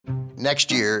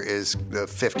Next year is the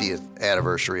 50th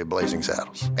anniversary of Blazing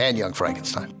Saddles and Young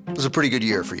Frankenstein. It was a pretty good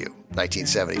year for you,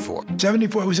 1974.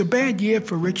 74 was a bad year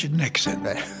for Richard Nixon,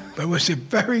 but it was a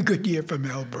very good year for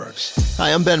Mel Brooks.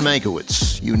 Hi, I'm Ben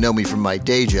Mankiewicz. You know me from my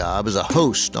day job as a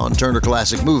host on Turner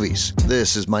Classic Movies.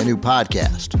 This is my new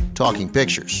podcast, Talking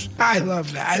Pictures. I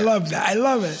love that. I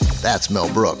love it. That's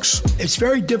Mel Brooks. It's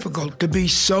very difficult to be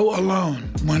so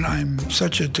alone when I'm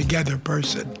such a together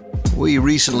person. We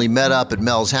recently met up at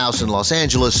Mel's house in Los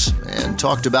Angeles and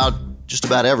talked about just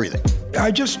about everything.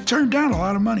 I just turned down a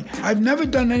lot of money. I've never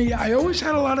done I always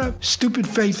had a lot of stupid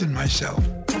faith in myself.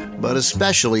 But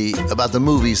especially about the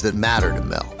movies that matter to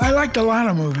Mel. I liked a lot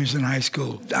of movies in high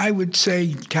school. I would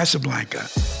say Casablanca.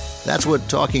 That's what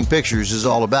Talking Pictures is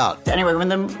all about. Anyway, when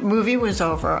the movie was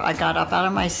over, I got up out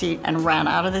of my seat and ran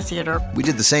out of the theater. We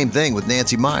did the same thing with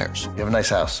Nancy Myers. You have a nice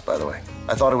house, by the way.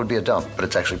 I thought it would be a dump, but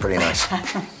it's actually pretty nice.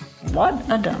 What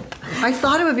a dump. I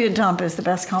thought it would be a dump is the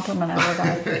best compliment I ever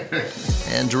got.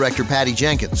 And director Patty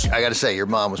Jenkins. I gotta say, your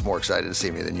mom was more excited to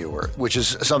see me than you were, which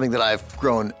is something that I've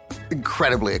grown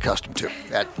incredibly accustomed to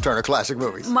at Turner Classic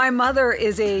Movies. My mother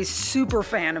is a super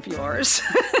fan of yours,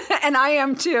 and I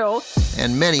am too.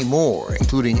 And many more,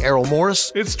 including Errol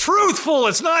Morris. It's truthful,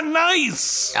 it's not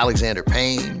nice. Alexander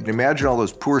Payne. Imagine all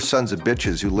those poor sons of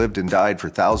bitches who lived and died for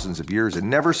thousands of years and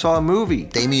never saw a movie.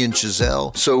 Damien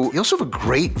Chazelle. So you also have a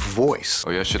great voice.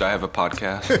 Oh yeah, should I have a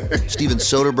podcast? Steven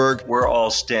Soderbergh. We're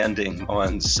all standing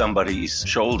on somebody's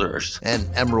shoulders. And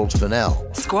Emerald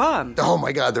Fennell. Squirm. Oh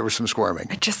my God, there was some squirming.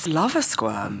 I just love a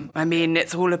squirm. I mean,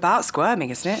 it's all about squirming,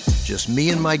 isn't it? Just me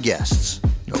and my guests.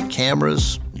 No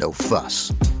cameras, no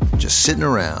fuss. Just sitting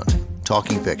around,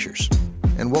 talking pictures.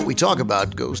 And what we talk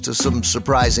about goes to some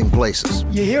surprising places.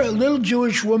 You hear a little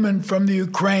Jewish woman from the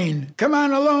Ukraine. Come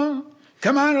on along.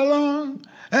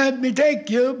 Let me take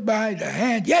you by the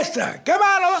hand. Yes, sir. Come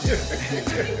on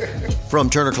along. From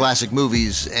Turner Classic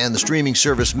Movies and the streaming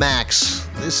service Max,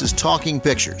 this is Talking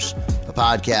Pictures, a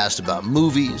podcast about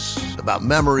movies, about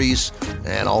memories,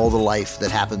 and all the life that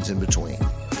happens in between.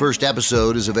 The first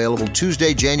episode is available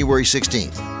Tuesday, January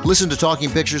 16th. Listen to Talking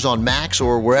Pictures on Max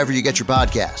or wherever you get your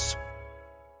podcasts.